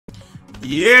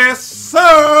Yes, sir!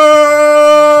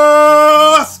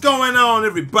 What's going on,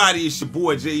 everybody? It's your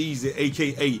boy Jay Easy,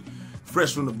 aka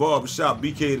Fresh from the Barbershop,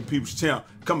 BK the People's Champ,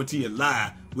 coming to you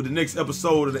live with the next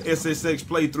episode of the SSX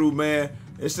playthrough, man.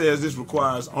 It says this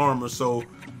requires armor, so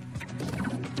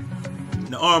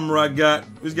the armor I got,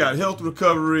 it's got health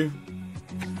recovery,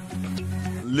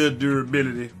 a little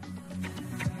durability.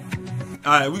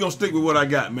 Alright, we're gonna stick with what I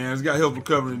got, man. It's got health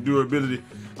recovery and durability.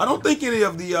 I don't think any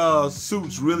of the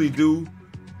suits really do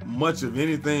much of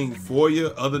anything for you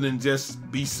other than just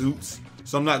be suits.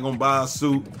 So I'm not gonna buy a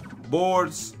suit.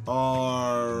 Boards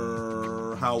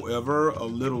are, however, a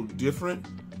little different.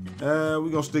 We're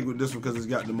gonna stick with this one because it's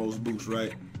got the most boost,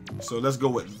 right? So let's go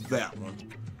with that one.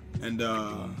 And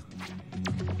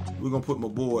we're gonna put my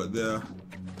board there.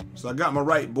 So I got my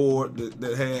right board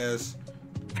that has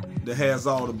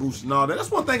all the boosts and all that.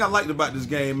 That's one thing I liked about this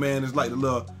game, man. It's like the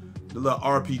little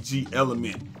RPG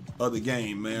element of the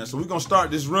game, man. So we're gonna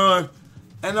start this run,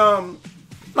 and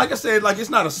like I said, like it's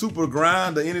not a super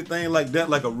grind or anything like that,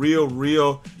 like a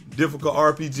real difficult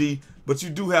RPG, but you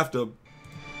do have to,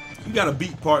 you gotta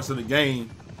beat parts of the game.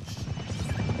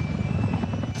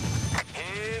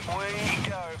 Here we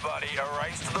go, buddy. A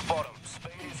race to the bottom.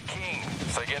 Speed is king,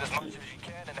 so get as much as you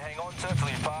can and hang on to it till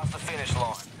you pass the finish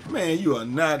line. Man, you are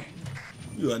not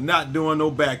doing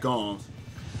no back arms.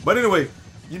 But anyway,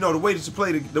 you know, the way that you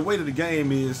play the way that the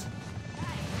game is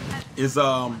you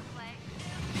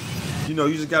know,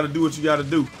 you just gotta do what you gotta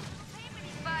do.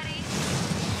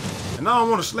 And I don't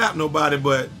want to slap nobody,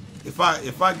 but if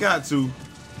I got to,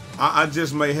 I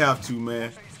just may have to,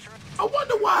 man. I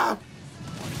wonder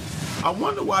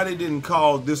why they didn't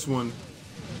call this one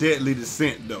Deadly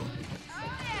Descent though.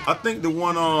 I think the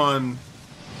one on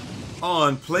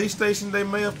PlayStation they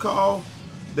may have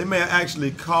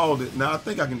actually called it. Now I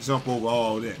think I can jump over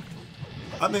all that.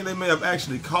 I think they may have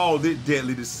actually called it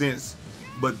Deadly Descent,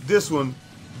 but this one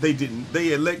they didn't.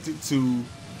 They elected to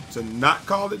not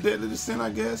call it Deadly Descent, I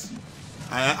guess.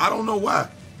 I don't know why.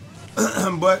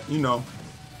 But you know,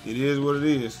 it is what it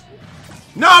is.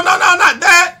 No, not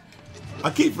that. I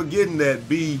keep forgetting that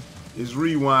B is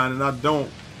rewind, and I don't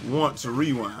want to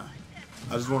rewind.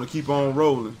 I just want to keep on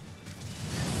rolling.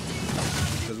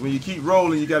 Because when you keep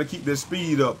rolling, you got to keep that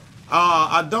speed up.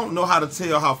 I don't know how to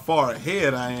tell how far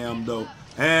ahead I am, though.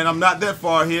 And I'm not that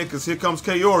far ahead, because here comes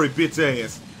Kaori, bitch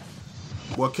ass.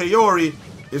 Well, Kaori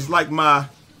is like my,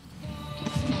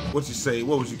 what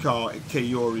would you call it,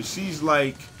 Kaori? She's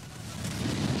like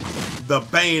the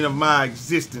bane of my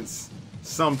existence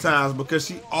sometimes, because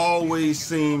she always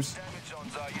seems...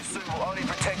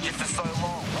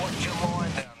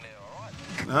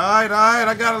 Alright,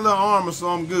 I got a little armor, so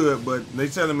I'm good, but they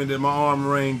telling me that my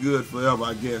armor ain't good forever,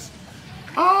 I guess.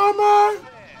 Armor,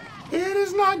 it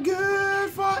is not good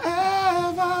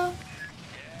forever.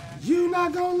 You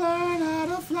not gonna learn how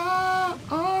to fly,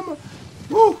 armor.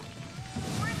 Woo!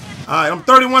 Alright, I'm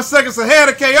 31 seconds ahead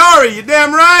of Kaori, you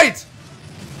damn right!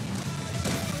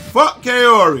 Fuck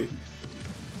Kaori.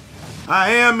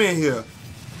 I am in here.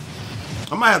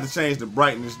 I might have to change the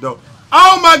brightness, though.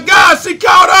 Oh my god, she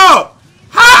caught up!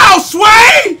 How, Sway?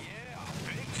 Yeah,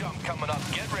 big jump coming up.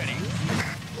 Get ready.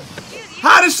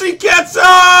 How did she catch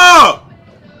up?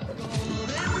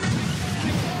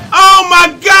 Oh my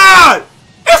god!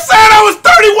 It said I was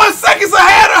 31 seconds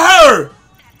ahead of her!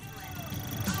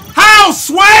 How,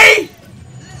 Sway?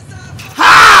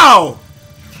 How?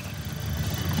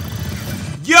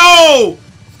 Yo!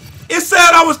 It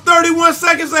said I was 31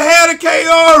 seconds ahead of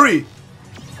Kaori!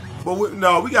 But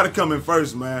no, we gotta come in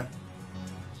first, man.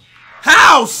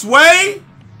 How, Sway?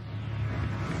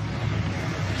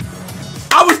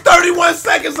 I was 31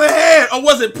 seconds ahead. Or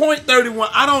was it 0.31?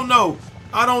 I don't know.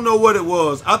 I don't know what it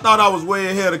was. I thought I was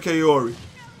way ahead of Kaori.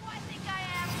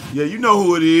 Yeah, you know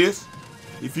who it is.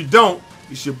 If you don't,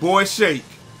 it's your boy Shake.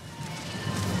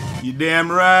 You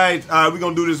damn right. Alright, we're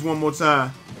gonna do this one more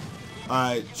time.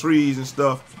 Alright, trees and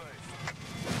stuff.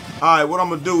 Alright, what I'm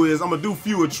gonna do is I'm gonna do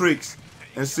fewer tricks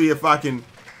and see if I can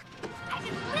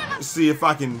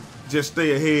just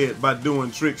stay ahead by doing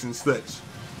tricks and such.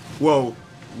 Whoa,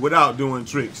 without doing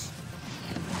tricks.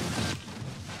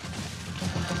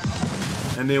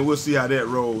 And then we'll see how that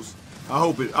rolls. I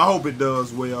hope it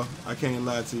does well. I can't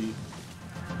lie to you.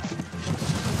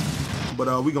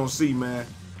 But we gonna see, man.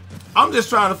 I'm just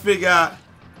trying to figure out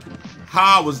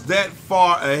how I was that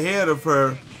far ahead of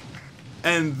her.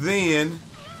 And then,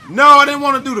 no, I didn't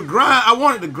want to do the grind. I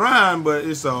wanted to grind, but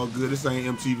it's all good. This ain't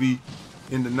MTV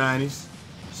in the 90s.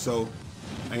 So,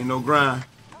 ain't no grind.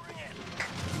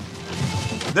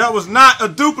 That was not a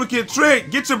duplicate trick.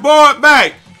 Get your board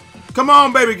back. Come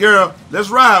on, baby girl. Let's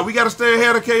ride. We got to stay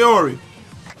ahead of Kaori.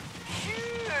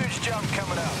 huge jump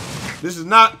coming up. This is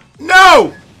not.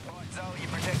 No!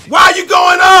 Why are you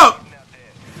going up?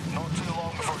 Not too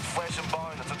long before it's flesh and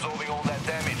bone that's absorbing all that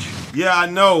damage. Yeah, I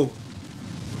know.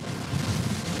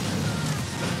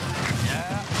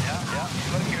 Yeah.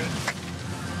 You look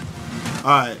good.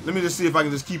 Alright, let me just see if I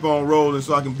can just keep on rolling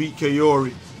so I can beat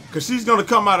Kaori. Because she's going to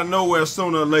come out of nowhere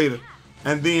sooner or later.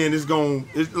 And then it's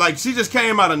like she just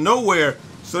came out of nowhere.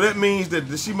 So that means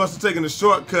that she must have taken a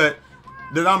shortcut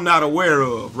that I'm not aware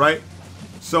of, right?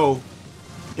 So,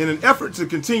 in an effort to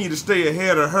continue to stay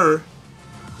ahead of her,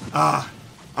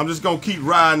 I'm just going to keep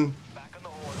riding. Back on the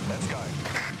horse. Let's go.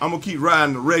 I'm going to keep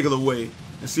riding the regular way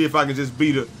and see if I can just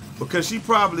beat her. Because she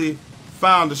probably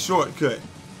found a shortcut.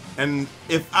 And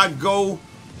if I go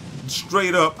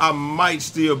straight up, I might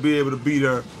still be able to beat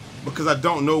her. Because I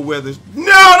don't know whether...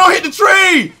 No, don't hit the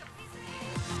tree!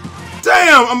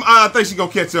 Damn, I think she's going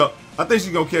to catch up. I think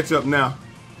she's going to catch up now.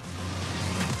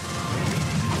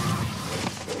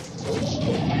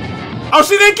 Oh,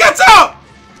 she didn't catch up!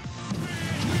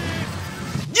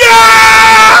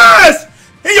 Yes!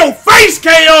 In your face,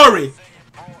 Kaori!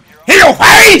 In your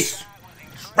face!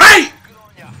 Right!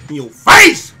 In your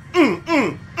face!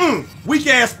 Weak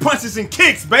ass punches and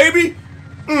kicks, baby!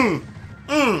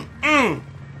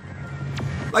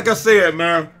 Like I said,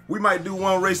 man, we might do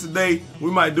one race a day.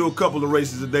 We might do a couple of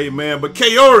races a day, man. But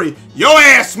Kaori, your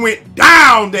ass went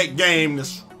down that game.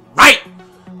 That's right.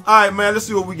 All right, man, let's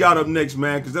see what we got up next,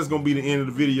 man, because that's going to be the end of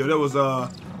the video. That was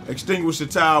Extinguisher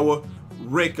Tower,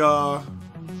 Wrecking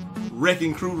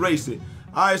Crew Racing.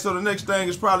 All right, so the next thing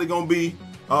is probably going to be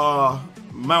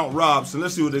Mount Robson.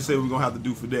 Let's see what they say we're going to have to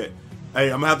do for that. Hey,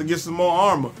 I'm going to have to get some more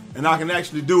armor, and I can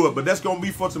actually do it, but that's going to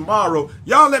be for tomorrow.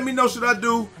 Y'all let me know, should I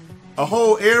do a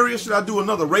whole area? Should I do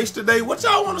another race today? What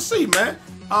y'all want to see, man?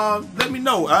 Let me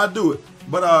know. I'll do it.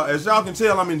 But as y'all can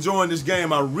tell, I'm enjoying this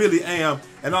game. I really am.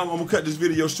 And I'm going to cut this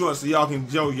video short so y'all can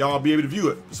y'all be able to view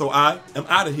it. So I am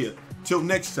out of here. Till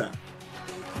next time.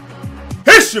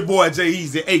 It's your boy Jay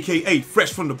Easy, a.k.a.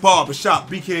 Fresh from the Barbershop,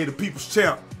 BK the People's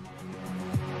Champ.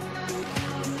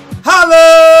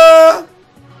 Holla!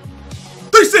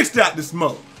 360 out this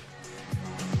mug.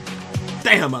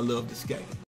 Damn, I love this game.